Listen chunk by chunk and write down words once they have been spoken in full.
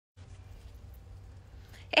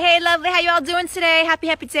Hey, lovely. How you all doing today? Happy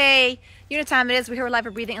day. You know what time it is. We're here live,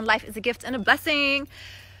 we're breathing, and life is a gift and a blessing.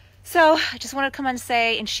 So I just wanted to come on and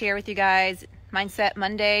say and share with you guys Mindset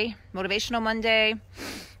Monday, Motivational Monday.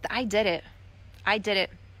 I did it. I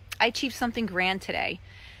achieved something grand today.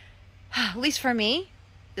 At least for me,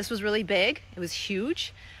 this was really big. It was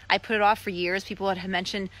huge. I put it off for years. People had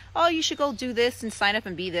mentioned, oh, you should go do this and sign up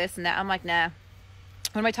and be this and that. I'm like, nah.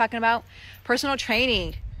 What am I talking about? Personal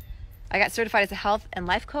training. I got certified as a health and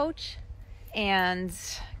life coach. And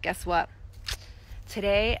guess what?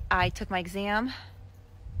 Today I took my exam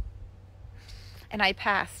and I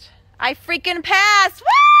passed. I freaking passed!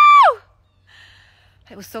 Woo!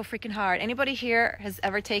 It was so freaking hard. Anybody here has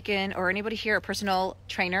ever taken, or anybody here a personal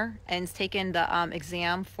trainer and has taken the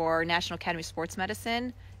exam for National Academy of Sports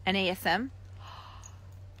Medicine, NASM?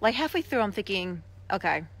 Like halfway through I'm thinking,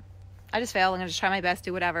 okay, I just failed. I'm gonna just try my best,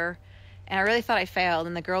 do whatever. And I really thought I failed.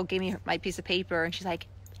 And the girl gave me my piece of paper and she's like,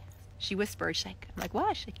 she whispered, I'm like,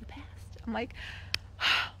 what? She's like, you passed. I'm like,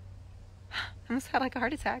 I almost had like a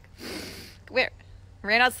heart attack.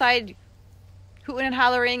 Ran outside, hooting and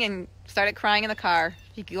hollering, and started crying in the car.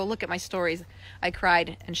 You can go look at my stories. I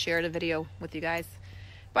cried and shared a video with you guys.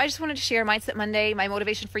 But I just wanted to share Mindset Monday. My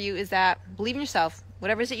motivation for you is that believe in yourself.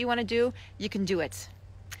 Whatever it is that you want to do, you can do it.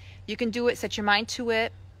 You can do it. Set your mind to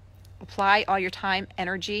it. Apply all your time,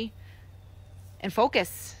 energy, and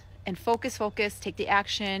focus. Take the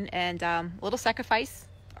action, and a little sacrifice,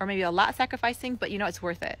 or maybe a lot of sacrificing, but you know it's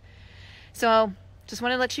worth it. So just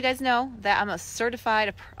want to let you guys know that I'm a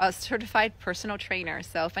certified personal trainer.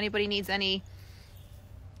 So if anybody needs any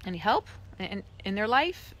help in their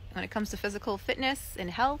life when it comes to physical fitness and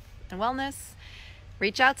health and wellness,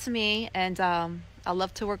 reach out to me, and I'll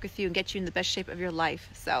love to work with you and get you in the best shape of your life.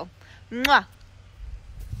 So, mwah!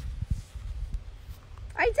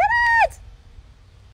 I did it!